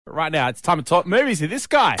Right now, it's time to talk movies with this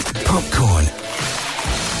guy. Popcorn,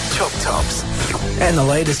 Chop Tops, and the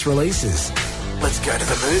latest releases. Let's go to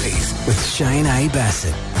the movies with Shane A.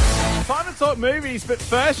 Bassett. Time to talk movies, but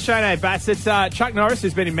first, Shane A. Bassett, Chuck Norris,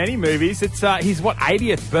 who's been in many movies, it's his,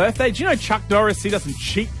 80th birthday? Do you know Chuck Norris, he doesn't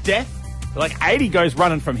cheat death? Like 80 goes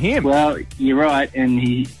running from him. Well, you're right, and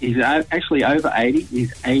he's actually over 80.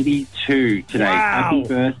 He's 82 today. Wow. Happy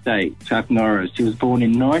birthday, Chuck Norris. He was born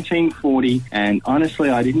in 1940, and honestly,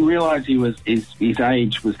 I didn't realise his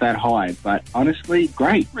age was that high. But honestly,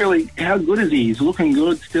 great. Really, how good is he? He's looking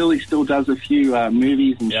good still. He still does a few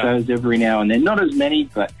movies and shows every now and then. Not as many,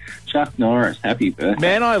 but Chuck Norris, happy birthday.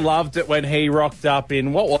 Man, I loved it when he rocked up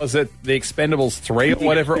in, what was it, The Expendables 3 or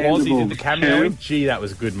whatever it was. He did the cameo in. Gee, that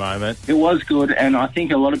was a good moment. It was good, and I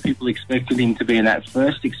think a lot of people expected him to be in that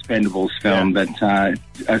first Expendables film, but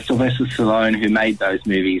Sylvester Stallone, who made those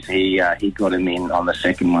movies, he got him in on the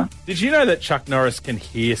second one. Did you know that Chuck Norris can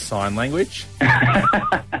hear sign language?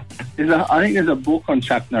 I think there's a book on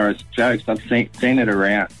Chuck Norris jokes. I've seen it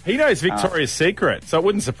around. He knows Victoria's Secret, so it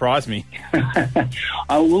wouldn't surprise me.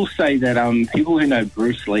 I will say that people who know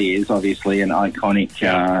Bruce Lee is obviously an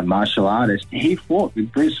iconic martial artist. He fought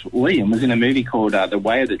with Bruce Lee and was in a movie called The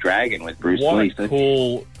Way of the Dragon with Bruce Lee. What a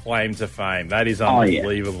cool claim to fame. That is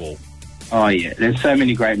unbelievable. Oh, yeah. There's so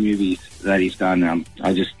many great movies that he's done.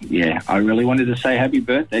 I really wanted to say happy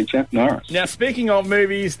birthday, Chuck Norris. Now, speaking of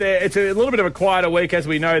movies, it's a little bit of a quieter week. As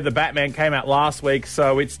we know, The Batman came out last week,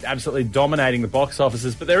 so it's absolutely dominating the box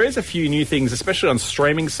offices. But there is a few new things, especially on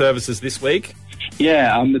streaming services this week.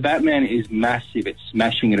 Yeah, The Batman is massive. It's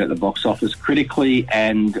smashing it at the box office critically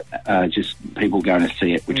and just people going to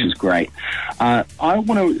see it, which is great. I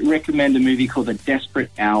want to recommend a movie called The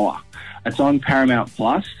Desperate Hour. It's on Paramount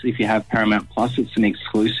Plus. If you have Paramount Plus, it's an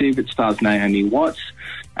exclusive. It stars Naomi Watts.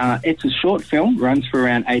 It's a short film, runs for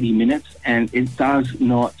around 80 minutes, and it does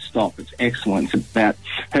not stop. It's excellent. It's about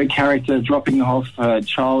her character dropping off her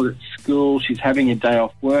child at school. She's having a day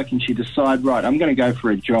off work, and she decides, right, I'm going to go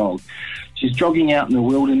for a jog. She's jogging out in the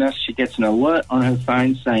wilderness. She gets an alert on her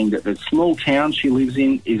phone saying that the small town she lives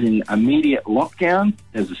in is in immediate lockdown.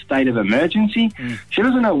 There's a state of emergency. She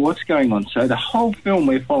doesn't know what's going on. So the whole film,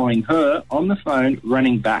 we're following her on the phone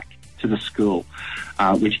running back to the school,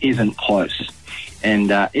 which isn't close. And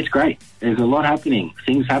it's great. There's a lot happening.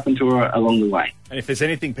 Things happen to her along the way. And if there's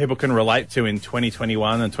anything people can relate to in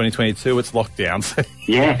 2021 and 2022, it's lockdowns.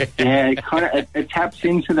 It taps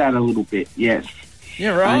into that a little bit, yes.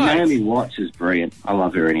 Yeah, right. Naomi Watts is brilliant. I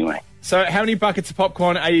love her anyway. So how many buckets of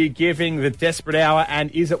popcorn are you giving The Desperate Hour, and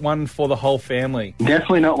is it one for the whole family?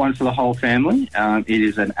 Definitely not one for the whole family. It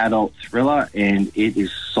is an adult thriller, and it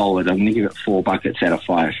is solid. I'm going to give it 4 buckets out of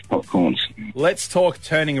 5 popcorns. Let's talk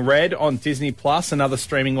Turning Red on Disney+, another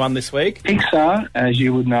streaming one this week. Pixar, as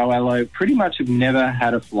you would know, Alo, pretty much have never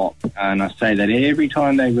had a flop. And I say that every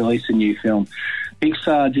time they release a new film.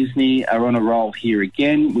 Pixar, Disney are on a roll here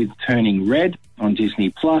again with Turning Red on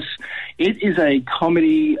Disney+. It is a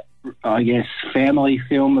comedy, I guess, family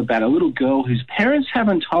film about a little girl whose parents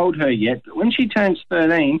haven't told her yet, but when she turns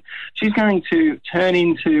 13, she's going to turn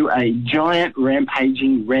into a giant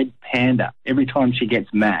rampaging red panda every time she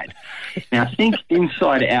gets mad. Now, think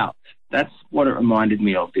Inside Out. That's what it reminded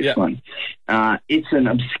me of, this one. It's an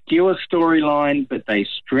obscure storyline, but they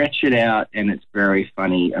stretch it out, and it's very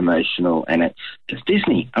funny, emotional, and it's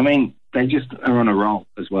Disney. I mean, they just are on a roll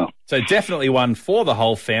as well. So definitely one for the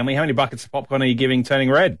whole family. How many buckets of popcorn are you giving Turning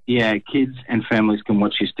Red? Yeah, kids and families can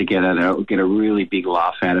watch this together. They'll get a really big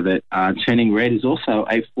laugh out of it. Turning Red is also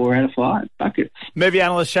a 4 out of 5 buckets. Movie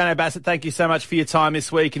analyst Shane A. Bassett, thank you so much for your time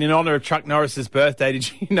this week. And in honour of Chuck Norris's birthday,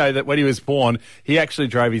 did you know that when he was born, he actually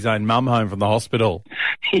drove his own mum home from the hospital?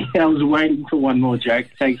 Yeah, I was waiting for one more joke.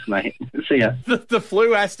 Thanks, mate. See ya. The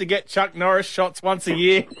flu has to get Chuck Norris shots once a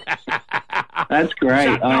year. That's great.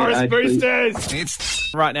 Chuck Norris boosters.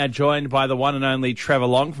 Right now joined by the one and only Trevor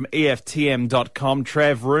Long from EFTM.com.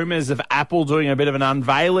 Trev, rumours of Apple doing a bit of an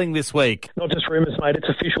unveiling this week. Not just rumours, mate. It's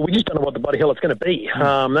official. We just don't know what the bloody hell it's going to be.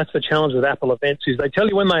 That's the challenge with Apple events, is they tell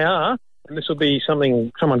you when they are, and this will be some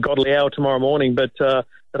ungodly hour tomorrow morning, but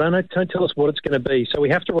they don't tell us what it's going to be. So we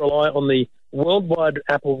have to rely on the worldwide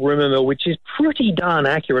Apple rumour mill, which is pretty darn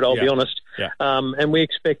accurate, I'll be honest. Yeah. And we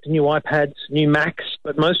expect new iPads, new Macs,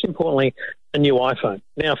 but most importantly, a new iPhone.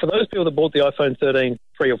 Now, for those people that bought the iPhone 13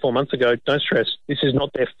 3 or 4 months ago, don't stress, this is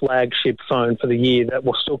not their flagship phone for the year. That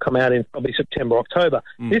will still come out in probably September, October.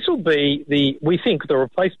 This will be we think, the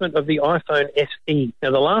replacement of the iPhone SE.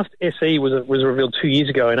 Now, the last SE was revealed 2 years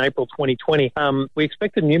ago in April 2020. We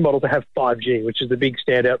expect the new model to have 5G, which is the big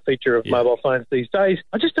standout feature of mobile phones these days.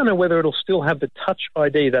 I just don't know whether it'll still have the Touch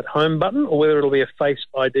ID, that home button, or whether it'll be a Face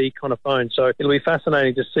ID kind of phone. So it'll be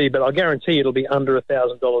fascinating to see, but I guarantee it'll be under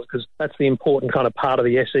 $1,000 because that's the important kind of part of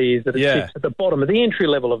the SE, is that it sits at the bottom of the entry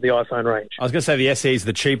level of the iPhone range. I was going to say the SE is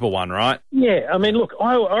the cheaper one, right? Yeah, I mean, look,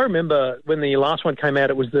 I remember when the last one came out,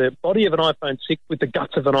 it was the body of an iPhone 6 with the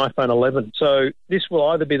guts of an iPhone 11. So this will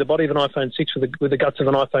either be the body of an iPhone 6 with the guts of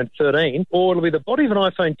an iPhone 13, or it'll be the body of an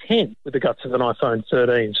iPhone 10 with the guts of an iPhone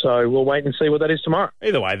 13. So we'll wait and see what that is tomorrow.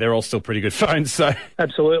 Either way, they're all still pretty good phones, so...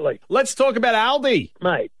 Absolutely. Let's talk about Aldi.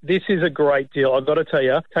 Mate, this is a great deal. I've got to tell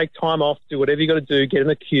you, take time off, do whatever you got to do, get in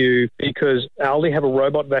the queue, because Aldi have a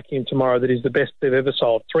robot vacuum tomorrow that is the best they've ever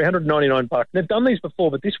sold. $399. They've done these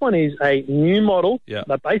before, but this one is a new model. Yeah.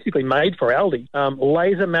 They're basically made for Aldi.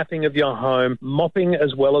 Laser mapping of your home, mopping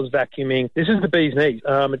as well as vacuuming. This is the bee's knees.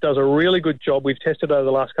 It does a really good job. We've tested it over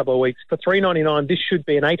the last couple of weeks. For $399, this should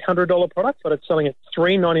be an $800 product, but it's selling at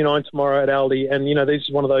 $399 tomorrow at Aldi. And, you know, this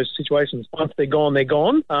is one of those situations. Once they're gone, they're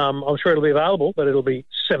gone. I'm sure it'll be available, but it'll be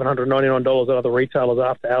 $799 at other retailers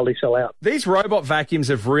after Aldi sell out. These robot vacuums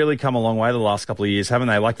have really come a long way the last couple of years, haven't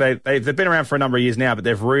they? Like they've been around for a number of years now, but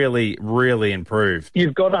they've really, really improved.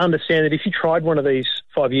 You've got to understand that if you tried one of these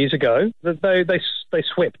 5 years ago, they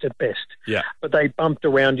swept at best. Yeah. But they bumped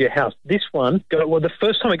around your house. This one, the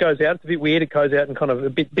first time it goes out, it's a bit weird. It goes out and kind of a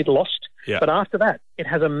bit lost. Yeah. But after that, it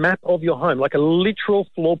has a map of your home, like a literal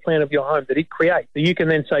floor plan of your home that it creates. So you can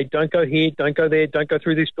then say, don't go here, don't go there, don't go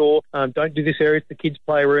through this door, don't do this area, it's the kids'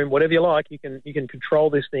 playroom, whatever you like. You can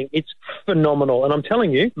control this thing. It's phenomenal. And I'm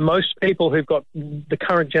telling you, most people who've got the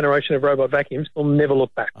current generation of robot vacuums will never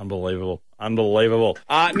look back. Unbelievable.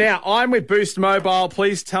 Now, I'm with Boost Mobile.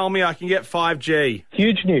 Please tell me I can get 5G.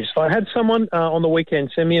 Huge news. I had someone on the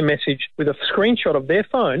weekend send me a message with a screenshot of their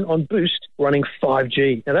phone on Boost running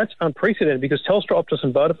 5G. Now, that's unprecedented because Telstra, Optus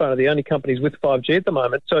and Vodafone are the only companies with 5G at the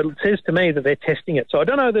moment. So it says to me that they're testing it. So I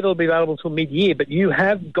don't know that it'll be available until mid-year, but you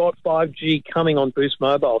have got 5G coming on Boost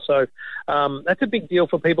Mobile. So that's a big deal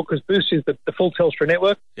for people because Boost is the full Telstra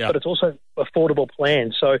network, but it's also affordable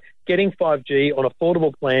plans. So getting 5G on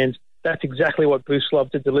affordable plans, that's exactly what Boost love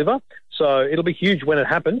to deliver. So it'll be huge when it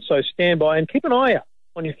happens. So stand by and keep an eye out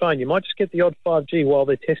on your phone. You might just get the odd 5G while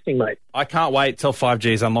they're testing, mate. I can't wait till 5G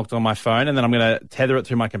is unlocked on my phone, and then I'm going to tether it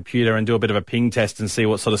through my computer and do a bit of a ping test and see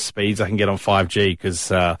what sort of speeds I can get on 5G, because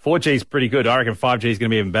 4G is pretty good. I reckon 5G is going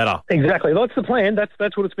to be even better. Exactly. That's the plan.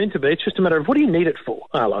 That's what it's meant to be. It's just a matter of what do you need it for,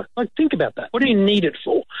 Arlo? Like, think about that. What do you need it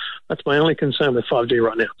for? That's my only concern with 5G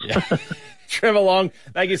right now. Yeah. Trevor Long,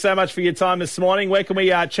 thank you so much for your time this morning. Where can we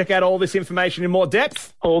check out all this information in more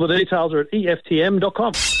depth? All the details are at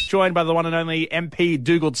EFTM.com. Joined by the one and only MP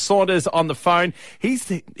Dougal Saunders on the phone. He's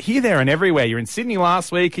here, there and everywhere. You're in Sydney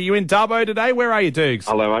last week. Are you in Dubbo today? Where are you, Dougs?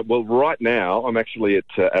 Hello, mate. Well, right now I'm actually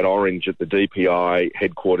at Orange at the DPI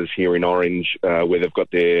headquarters here in Orange, where they've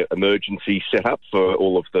got their emergency set up for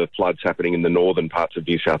all of the floods happening in the northern parts of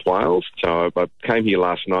New South Wales. So I came here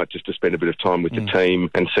last night just to spend a bit of time with the team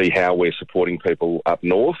and see how we're supporting people up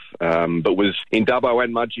north, but was in Dubbo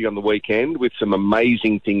and Mudgee on the weekend with some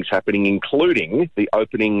amazing things happening, including the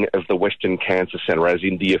opening of the Western Cancer Centre, as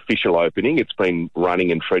in the official opening. It's been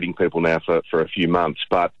running and treating people now for a few months,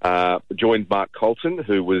 but joined Mark Colton,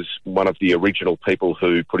 who was one of the original people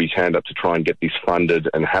who put his hand up to try and get this funded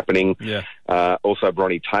and happening. Yeah. Also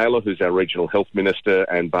Bronnie Taylor, who's our Regional Health Minister,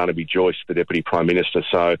 and Barnaby Joyce, the Deputy Prime Minister.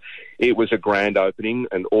 So it was a grand opening,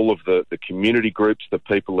 and all of the community groups, the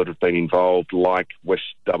people that have been involved, like West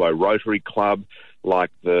Dubbo Rotary Club, like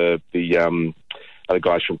the other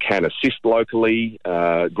guys from Can Assist locally,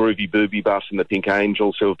 Groovy Booby Bus and the Pink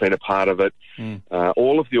Angels who have been a part of it,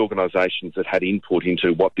 all of the organisations that had input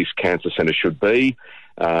into what this cancer centre should be,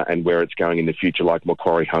 and where it's going in the future, like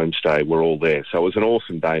Macquarie Homestay, we're all there. So it was an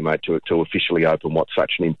awesome day, mate, to officially open what's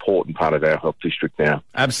such an important part of our health district now.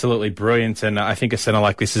 Absolutely brilliant, and I think a centre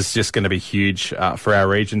like this is just going to be huge for our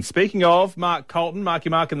region. Speaking of Mark Colton, Marky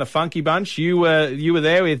Mark and the Funky Bunch, you were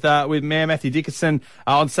there with Mayor Matthew Dickinson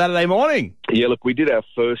on Saturday morning. Yeah, look, we did our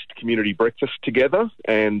first community breakfast together,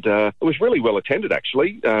 and it was really well attended,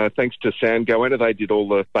 actually. Thanks to San Goanna, they did all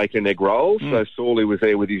the bacon and egg rolls, so Sawley was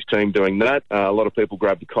there with his team doing that. A lot of people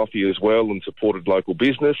grabbed a coffee as well and supported local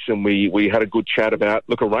business, and we had a good chat about,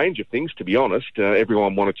 a range of things, to be honest.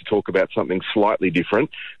 Everyone wanted to talk about something slightly different,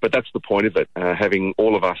 but that's the point of it, having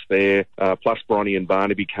all of us there, plus Bronnie and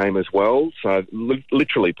Barnaby came as well. So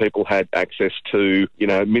literally people had access to,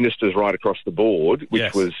 ministers right across the board,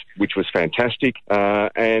 which was fantastic.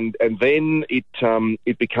 And then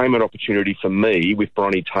it became an opportunity for me, with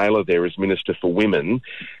Bronnie Taylor there as Minister for Women,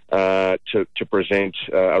 to present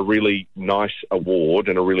a really nice award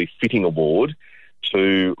and a really fitting award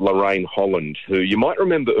to Lorraine Holland, who you might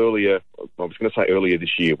remember earlier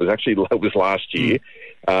this year, it was last year,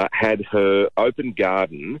 had her Open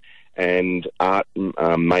Garden and Art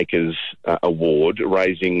Makers Award,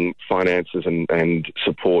 raising finances and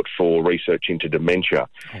support for research into dementia.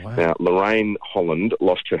 Oh, wow. Now, Lorraine Holland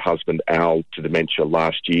lost her husband Al to dementia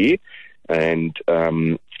last year, and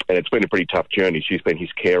it's been a pretty tough journey. She's been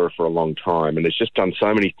his carer for a long time, and has just done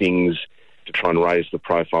so many things to try and raise the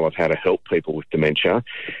profile of how to help people with dementia.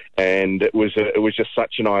 And it was just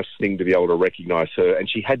such a nice thing to be able to recognise her. And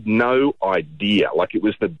she had no idea. It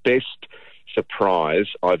was the best surprise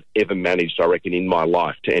I've ever managed, I reckon, in my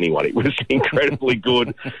life to anyone. It was incredibly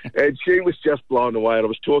good. And she was just blown away. And I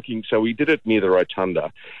was talking, so we did it near the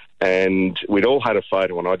Rotunda, and we'd all had a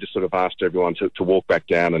photo, and I just sort of asked everyone to walk back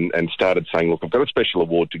down and started saying, look, I've got a special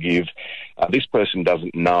award to give. This person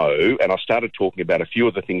doesn't know. And I started talking about a few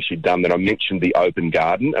of the things she'd done. Then I mentioned the Open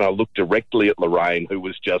Garden, and I looked directly at Lorraine, who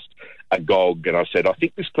was just agog, and I said, I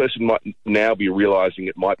think this person might now be realising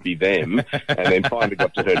it might be them. And then finally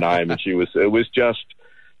got to her name, and it was just...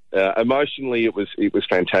 emotionally, it was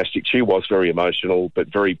fantastic. She was very emotional,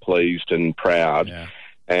 but very pleased and proud. Yeah.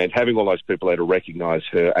 And having all those people there to recognise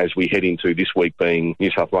her as we head into this week being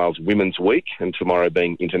New South Wales Women's Week and tomorrow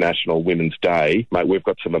being International Women's Day, mate, we've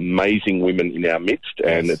got some amazing women in our midst,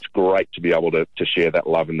 and it's great to be able to share that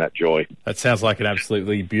love and that joy. That sounds like an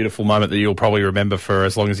absolutely beautiful moment that you'll probably remember for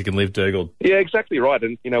as long as you can live, Dougal. Yeah, exactly right.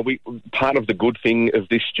 And, part of the good thing of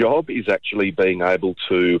this job is actually being able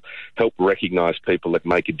to help recognise people that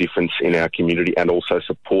make a difference in our community and also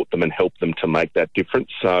support them and help them to make that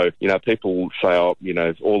difference. So, people say,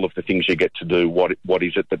 all of the things you get to do, what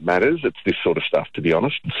is it that matters? It's this sort of stuff, to be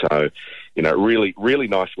honest. So, really, really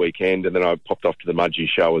nice weekend. And then I popped off to the Mudgee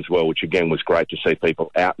show as well, which again was great to see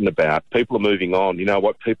people out and about. People are moving on. You know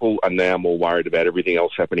what? People are now more worried about everything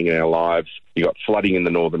else happening in our lives. You got flooding in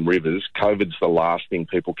the northern rivers. COVID's the last thing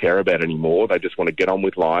people care about anymore. They just want to get on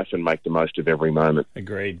with life and make the most of every moment.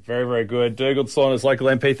 Agreed. Very, very good. Dougal Saunders, local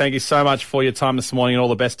MP, thank you so much for your time this morning, and all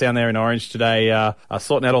the best down there in Orange today,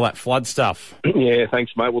 sorting out all that flood stuff. Yeah,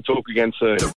 thanks, mate. We'll talk again soon.